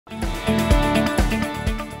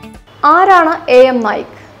ആരാണ് A M.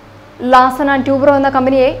 Naik? Larsen and Toubro എന്ന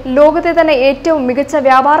കമ്പനിയെ ലോകത്തെ തന്നെ ഏറ്റവും മികച്ച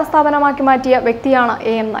വ്യാപാര സ്ഥാപനമാക്കി മാറ്റിയ വ്യക്തിയാണ്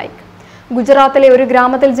എ.എം. നായിക്. ഗുജറാത്തിലെ ഒരു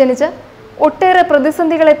ഗ്രാമത്തിൽ ജനിച്ച് ഒട്ടേറെ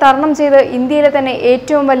പ്രതിസന്ധികളെ തരണം ചെയ്ത് ഇന്ത്യയിലെ തന്നെ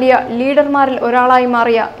ഏറ്റവും വലിയ ലീഡർമാരിൽ ഒരാളായി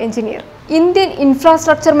മാറിയ എഞ്ചിനീയർ. ഇന്ത്യൻ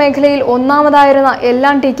ഇൻഫ്രാസ്ട്രക്ചർ മേഖലയിൽ ഒന്നാമതായിരുന്ന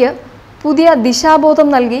L&Tക്ക് പുതിയ ദിശാബോധം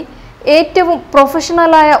നൽകി ഏറ്റവും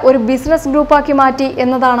പ്രൊഫഷണലായ ഒരു ബിസിനസ് ഗ്രൂപ്പാക്കി മാറ്റി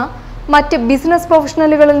എന്നതാണ് മറ്റ് ബിസിനസ്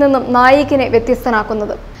പ്രൊഫഷണലുകളിൽ നിന്നും നായിക്കിനെ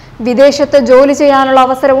വ്യത്യസ്തനാക്കുന്നത്. വിദേശത്ത് ജോലി ചെയ്യാനുള്ള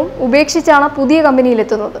അവസരവും ഉപേക്ഷിച്ചാണ് പുതിയ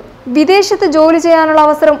കമ്പനിയിലെത്തുന്നത്.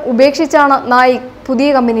 നായിക് പുതിയ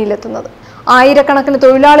കമ്പനിയിലെത്തുന്നത്. ആയിരക്കണക്കിന്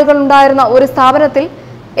തൊഴിലാളികൾ ഉണ്ടായിരുന്ന ഒരു സ്ഥാപനത്തിൽ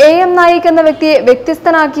എ.എം. നായിക് എന്ന വ്യക്തിയെ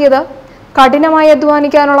വ്യത്യസ്തനാക്കിയത് കഠിനമായി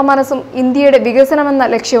അധ്വാനിക്കാനുള്ള മനസ്സും ഇന്ത്യയുടെ വികസനമെന്ന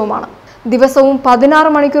ലക്ഷ്യവുമാണ്. ദിവസവും 16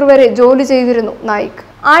 മണിക്കൂർ വരെ ജോലി ചെയ്തിരുന്നു നായിക്.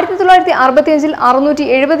 1965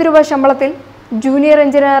 670 രൂപ ശമ്പളത്തിൽ ജൂനിയർ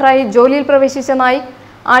എഞ്ചിനീയറായി ജോലിയിൽ പ്രവേശിച്ച നായിക്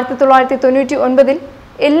 1999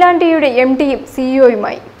 L&Tയുടെ MDയും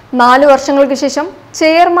CEOയുമായി. 4 വർഷങ്ങൾക്ക് ശേഷം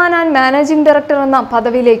ചെയർമാൻ ആൻഡ് മാനേജിംഗ് ഡയറക്ടർ എന്ന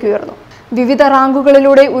പദവിയിലേക്ക് ഉയർന്നു. വിവിധ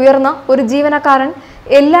റാങ്കുകളിലൂടെ ഉയർന്ന ഒരു ജീവനക്കാരൻ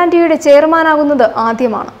L&Tയുടെ ചെയർമാനാകുന്നത്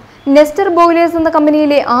ആദ്യമാണ്. നെസ്റ്റർ ബോയിലേഴ്സ് എന്ന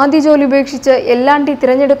കമ്പനിയിലെ ആദ്യ ജോലി ഉപേക്ഷിച്ച് L&T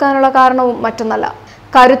തിരഞ്ഞെടുക്കാനുള്ള കാരണവും മറ്റൊന്നല്ല,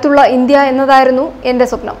 കരുത്തുള്ള ഇന്ത്യ എന്നതായിരുന്നു എൻ്റെ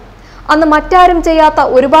സ്വപ്നം. അന്ന് മറ്റാരും ചെയ്യാത്ത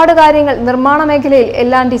ഒരുപാട് കാര്യങ്ങൾ നിർമ്മാണ മേഖലയിൽ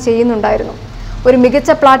L&T ചെയ്യുന്നുണ്ടായിരുന്നു. ഒരു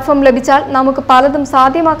മികച്ച പ്ലാറ്റ്ഫോം ലഭിച്ചാൽ നമുക്ക് പലതും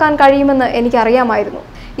സാധ്യമാക്കാൻ കഴിയുമെന്ന് എനിക്കറിയാമായിരുന്നു.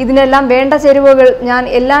 ഇതിനെല്ലാം വേണ്ട ചേരുവകൾ ഞാൻ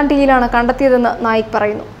L&Tയിലാണ് കണ്ടെത്തിയതെന്ന് നായിക്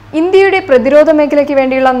പറയുന്നു. ഇന്ത്യയുടെ പ്രതിരോധ മേഖലയ്ക്ക്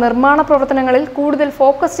വേണ്ടിയുള്ള നിർമ്മാണ പ്രവർത്തനങ്ങളിൽ കൂടുതൽ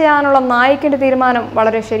ഫോക്കസ് ചെയ്യാനുള്ള നായിക്കിന്റെ തീരുമാനം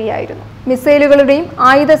വളരെ ശരിയായിരുന്നു. മിസൈലുകളുടെയും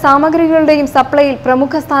ആയുധ സാമഗ്രികളുടെയും സപ്ലൈയിൽ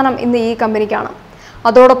പ്രമുഖ സ്ഥാനം ഇന്ന് ഈ കമ്പനിക്കാണ്.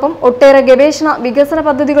 അതോടൊപ്പം ഒട്ടേറെ ഗവേഷണ വികസന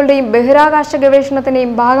പദ്ധതികളുടെയും ബഹിരാകാശ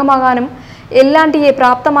ഗവേഷണത്തിന്റെയും ഭാഗമാകാനും L&Tയെ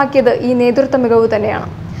പ്രാപ്തമാക്കിയത് ഈ നേതൃത്വ മികവ് തന്നെയാണ്.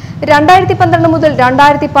 2012 മുതൽ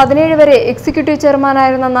 2017 വരെ എക്സിക്യൂട്ടീവ്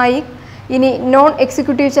ചെയർമാനായിരുന്ന നായിക് ഇനി നോൺ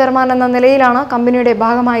എക്സിക്യൂട്ടീവ് ചെയർമാൻ എന്ന നിലയിലാണ് കമ്പനിയുടെ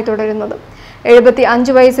ഭാഗമായി തുടരുന്നത്.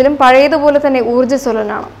 75 വയസ്സിലും പഴയതുപോലെ തന്നെ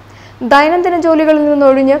ഊർജ്ജസ്വലനാണ്. ദൈനംദിന ജോലികളിൽ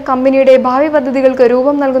നിന്നൊഴിഞ്ഞ് കമ്പനിയുടെ ഭാവി പദ്ധതികൾക്ക്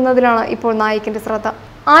രൂപം നൽകുന്നതിലാണ് ഇപ്പോൾ നായിക്കിന്റെ ശ്രദ്ധ.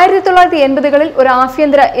 1980കളിൽ ഒരു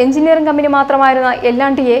ആഭ്യന്തര എഞ്ചിനീയറിംഗ് കമ്പനി മാത്രമായിരുന്ന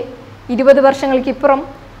L&Tയെ 20 വർഷങ്ങൾക്കിപ്പുറം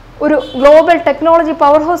ഒരു ഗ്ലോബൽ ടെക്നോളജി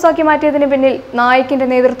പവർ ഹൗസ് ആക്കി മാറ്റിയതിന് പിന്നിൽ നായിക്കിന്റെ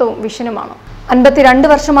നേതൃത്വവും വിഷനുമാണ്. 52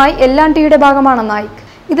 വർഷമായി L&Tയുടെ ഭാഗമാണ് നായിക്.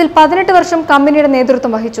 ഇതിൽ 18 വർഷം കമ്പനിയുടെ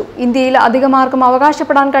നേതൃത്വം വഹിച്ചു. ഇന്ത്യയിൽ അധികമാർക്കും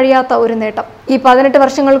അവകാശപ്പെടാൻ കഴിയാത്ത ഒരു നേട്ടം. ഈ 18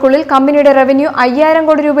 വർഷങ്ങൾക്കുള്ളിൽ കമ്പനിയുടെ റവന്യൂ 5000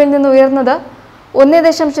 കോടി രൂപയിൽ നിന്ന് ഉയർന്നത്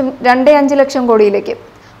 1.25 ലക്ഷം കോടിയിലേക്ക്.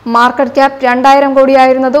 മാർക്കറ്റ് ക്യാപ് 2000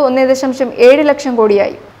 കോടിയായിരുന്നത് 1.7 ലക്ഷം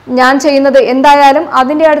കോടിയായി. ഞാൻ ചെയ്യുന്നത് എന്തായാലും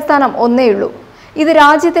അതിന്റെ അടിസ്ഥാനം ഒന്നേയുള്ളൂ. ഇത്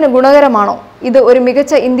രാജ്യത്തിന് ഗുണകരമാണോ? ഇത് ഒരു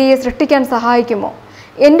മികച്ച ഇന്ത്യയെ സൃഷ്ടിക്കാൻ സഹായിക്കുമോ?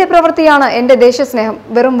 എന്റെ പ്രവൃത്തിയാണ് എന്റെ ദേശസ്നേഹം,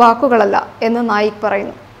 വെറും വാക്കുകളല്ല എന്ന് നായിക്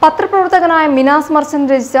പറയുന്നു. പത്രപ്രവർത്തകനായ മിനാസ്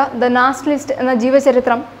മർച്ചന്റ് രചിച്ച ദ നാഷണലിസ്റ്റ് എന്ന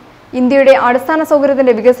ജീവചരിത്രം ഇന്ത്യയുടെ അടിസ്ഥാന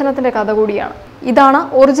സൗകര്യത്തിന്റെ വികസനത്തിന്റെ കഥ കൂടിയാണ്. ഇതാണ്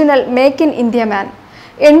ഒറിജിനൽ മേക്ക് ഇൻ ഇന്ത്യ മാൻ.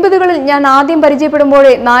 80കളിൽ ഞാൻ ആദ്യം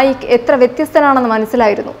പരിചയപ്പെടുമ്പോഴേ നായിക് എത്ര വ്യത്യസ്തനാണെന്ന്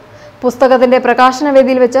മനസ്സിലായിരുന്നു. പുസ്തകത്തിന്റെ പ്രകാശന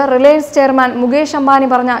വേദിയിൽ വെച്ച് റിലയൻസ് ചെയർമാൻ മുകേഷ് അംബാനി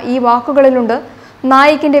പറഞ്ഞ ഈ വാക്കുകളിലുണ്ട്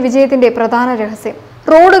നായിക്കിന്റെ വിജയത്തിന്റെ പ്രധാന രഹസ്യം.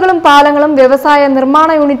 റോഡുകളും പാലങ്ങളും വ്യവസായ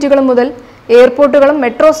നിർമ്മാണ യൂണിറ്റുകളും മുതൽ എയർപോർട്ടുകളും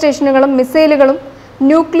മെട്രോ സ്റ്റേഷനുകളും മിസൈലുകളും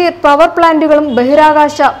ന്യൂക്ലിയർ പവർ പ്ലാന്റുകളും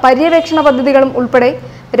ബഹിരാകാശ പര്യവേക്ഷണ പദ്ധതികളും ഉൾപ്പെടെ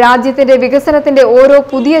രാജ്യത്തിന്റെ വികസനത്തിന്റെ ഓരോ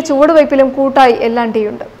പുതിയ ചുവടുവയ്പിലും കൂട്ടായി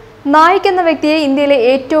L&Tയുണ്ട്. നായിക് എന്ന വ്യക്തിയെ ഇന്ത്യയിലെ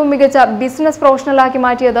ഏറ്റവും മികച്ച ബിസിനസ് പ്രൊഫഷണലാക്കി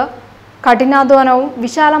മാറ്റിയത് കഠിനാധ്വാനവും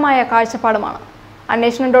വിശാലമായ കാഴ്ചപ്പാടുമാണ്.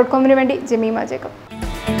 അന്വേഷണം.comന് വേണ്ടി ജമീമ ജേക്കബ്.